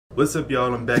What's up,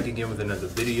 y'all? I'm back again with another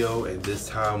video, and this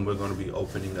time we're going to be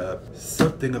opening up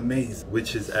something amazing,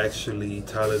 which is actually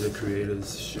Tyler the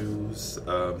Creator's shoes,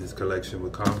 his collection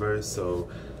with Converse. So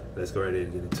let's go right ahead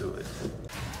and get into it.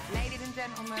 Ladies and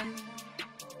gentlemen,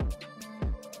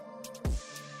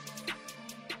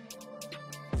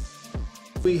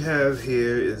 what we have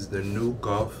here is the new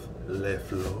GLF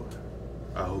FLEUR.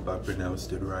 I hope I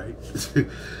pronounced it right.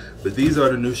 But these are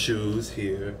the new shoes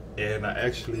here, and I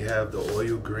actually have the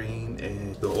oil green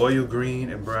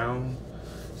and brown.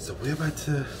 So we're about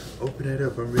to open it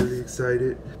up. I'm really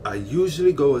excited. I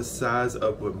usually go a size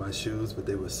up with my shoes, but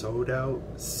they were sold out.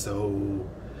 So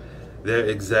they're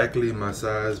exactly my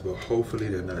size, but hopefully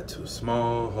they're not too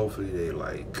small. Hopefully they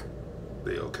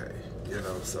okay, you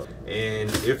know. So, and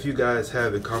if you guys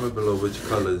have it, comment below which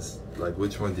colors, like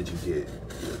which one did you get?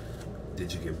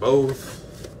 Did you get both?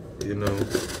 You know,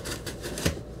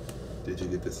 did you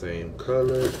get the same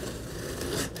color?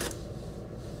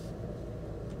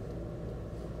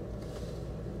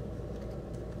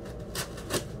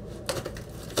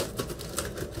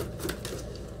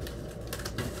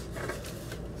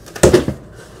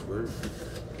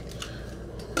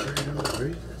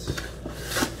 Great.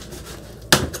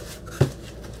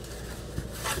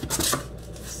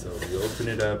 So we open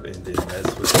it up, and then that's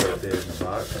what's right there in the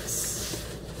box.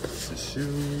 The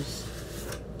shoes.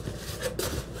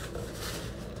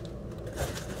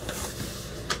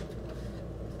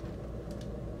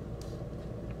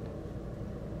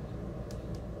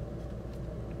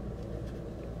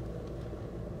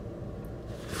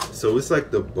 So it's like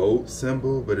the boat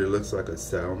symbol, but it looks like a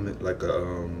salmon, like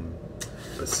a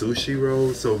sushi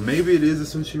roll. So maybe it is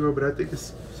a sushi roll, but I think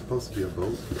it's supposed to be a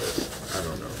boat. I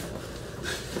don't know.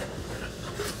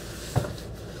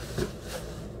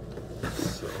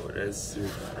 That's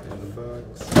it in the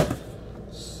box.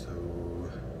 So,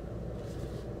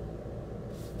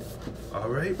 all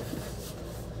right.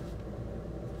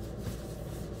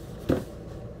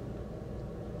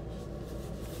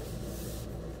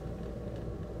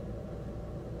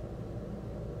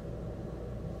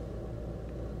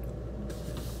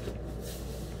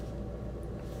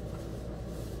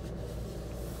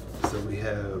 So we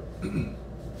have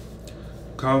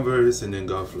Converse and then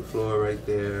GLF FLEUR right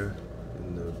there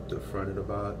in the front of the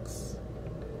box.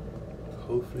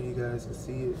 Hopefully you guys can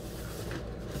see it.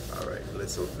 All right,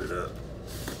 let's open it up.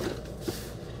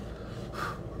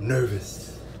 I'm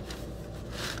nervous.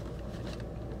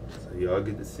 So y'all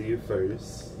get to see it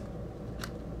first.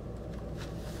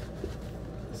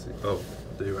 Let's see. Oh,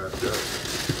 they wrapped up.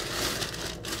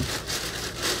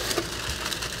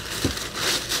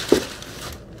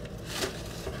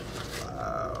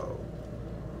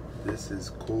 This is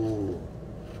cool.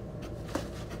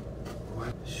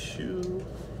 What shoe?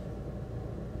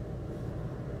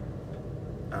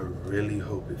 I really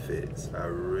hope it fits. I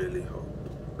really hope.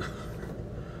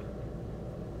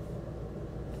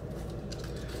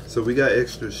 So we got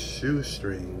extra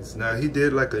shoestrings. Now he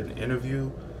did like an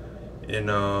interview in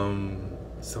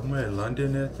somewhere in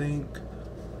London, I think,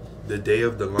 the day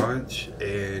of the launch,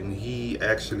 and he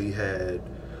actually had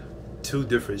 2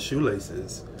 different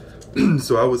shoelaces.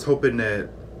 So I was hoping that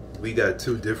we got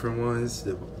 2 different ones,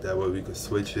 that way we could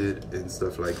switch it and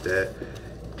stuff like that,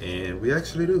 and we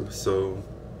actually do. So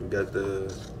we got the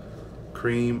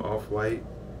cream off-white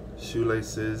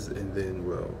shoelaces, and then,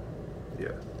 well,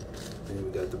 yeah, then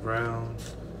we got the brown.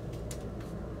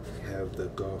 We have the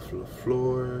GLF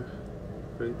FLEUR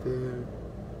right there,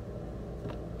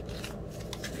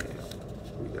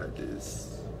 and we got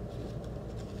this.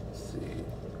 Let's see.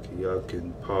 Y'all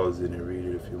can pause it and read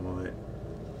it if you want.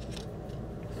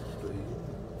 But yeah,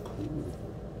 cool.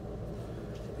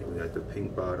 And we got the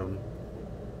pink bottom.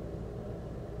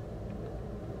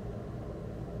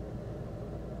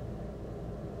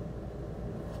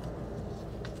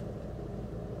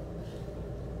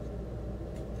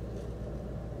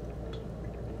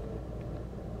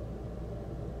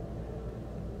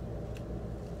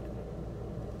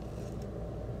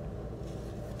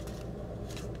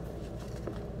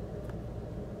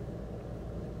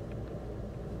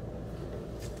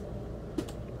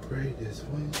 Right, this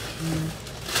one shoe.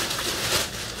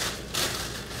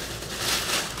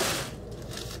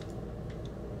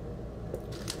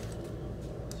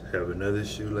 Have another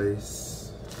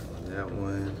shoelace on that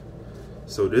one.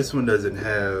 So this one doesn't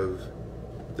have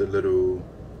the little,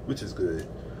 which is good.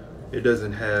 It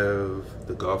doesn't have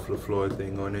the GLF FLEUR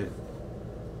thing on it,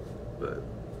 but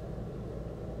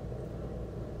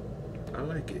I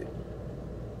like it.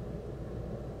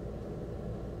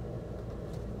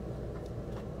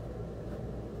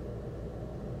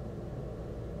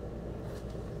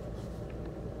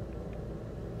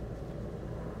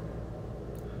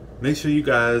 Make sure you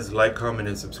guys like, comment,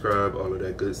 and subscribe, all of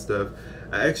that good stuff.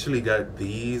 I actually got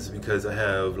these because I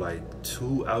have like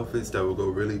 2 outfits that will go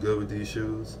really good with these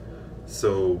shoes.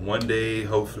 So one day,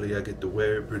 hopefully I get to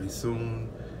wear it pretty soon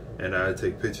and I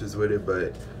take pictures with it.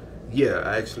 But yeah,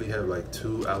 I actually have like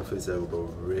 2 outfits that will go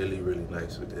really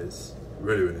nice with this.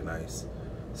 Really nice.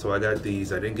 So I got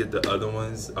these. I didn't get the other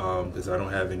ones because I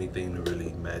don't have anything to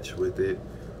really match with it.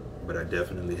 But I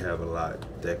definitely have a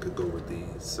lot that could go with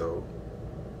these. So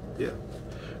yeah,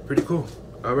 pretty cool.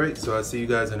 Alright, so I'll see you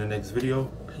guys in the next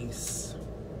video. Peace.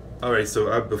 Alright,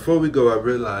 so before we go, I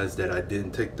realized that I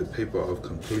didn't take the paper off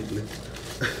completely.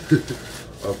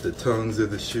 Off the tongues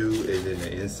of the shoe and then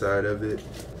the inside of it.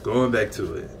 Going back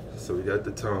to it. So we got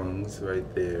the tongues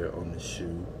right there on the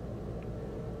shoe.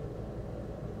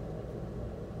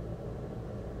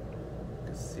 You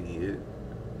can see it.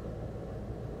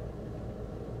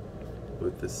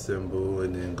 With the symbol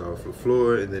and then golf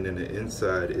FLEUR, and then in the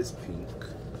inside is pink.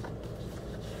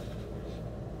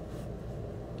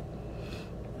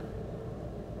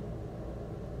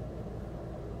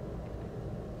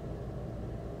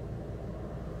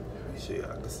 Make sure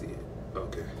y'all can see it.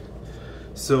 Okay.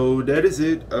 So that is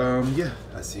it. Yeah,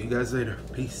 I'll see you guys later.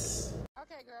 Peace.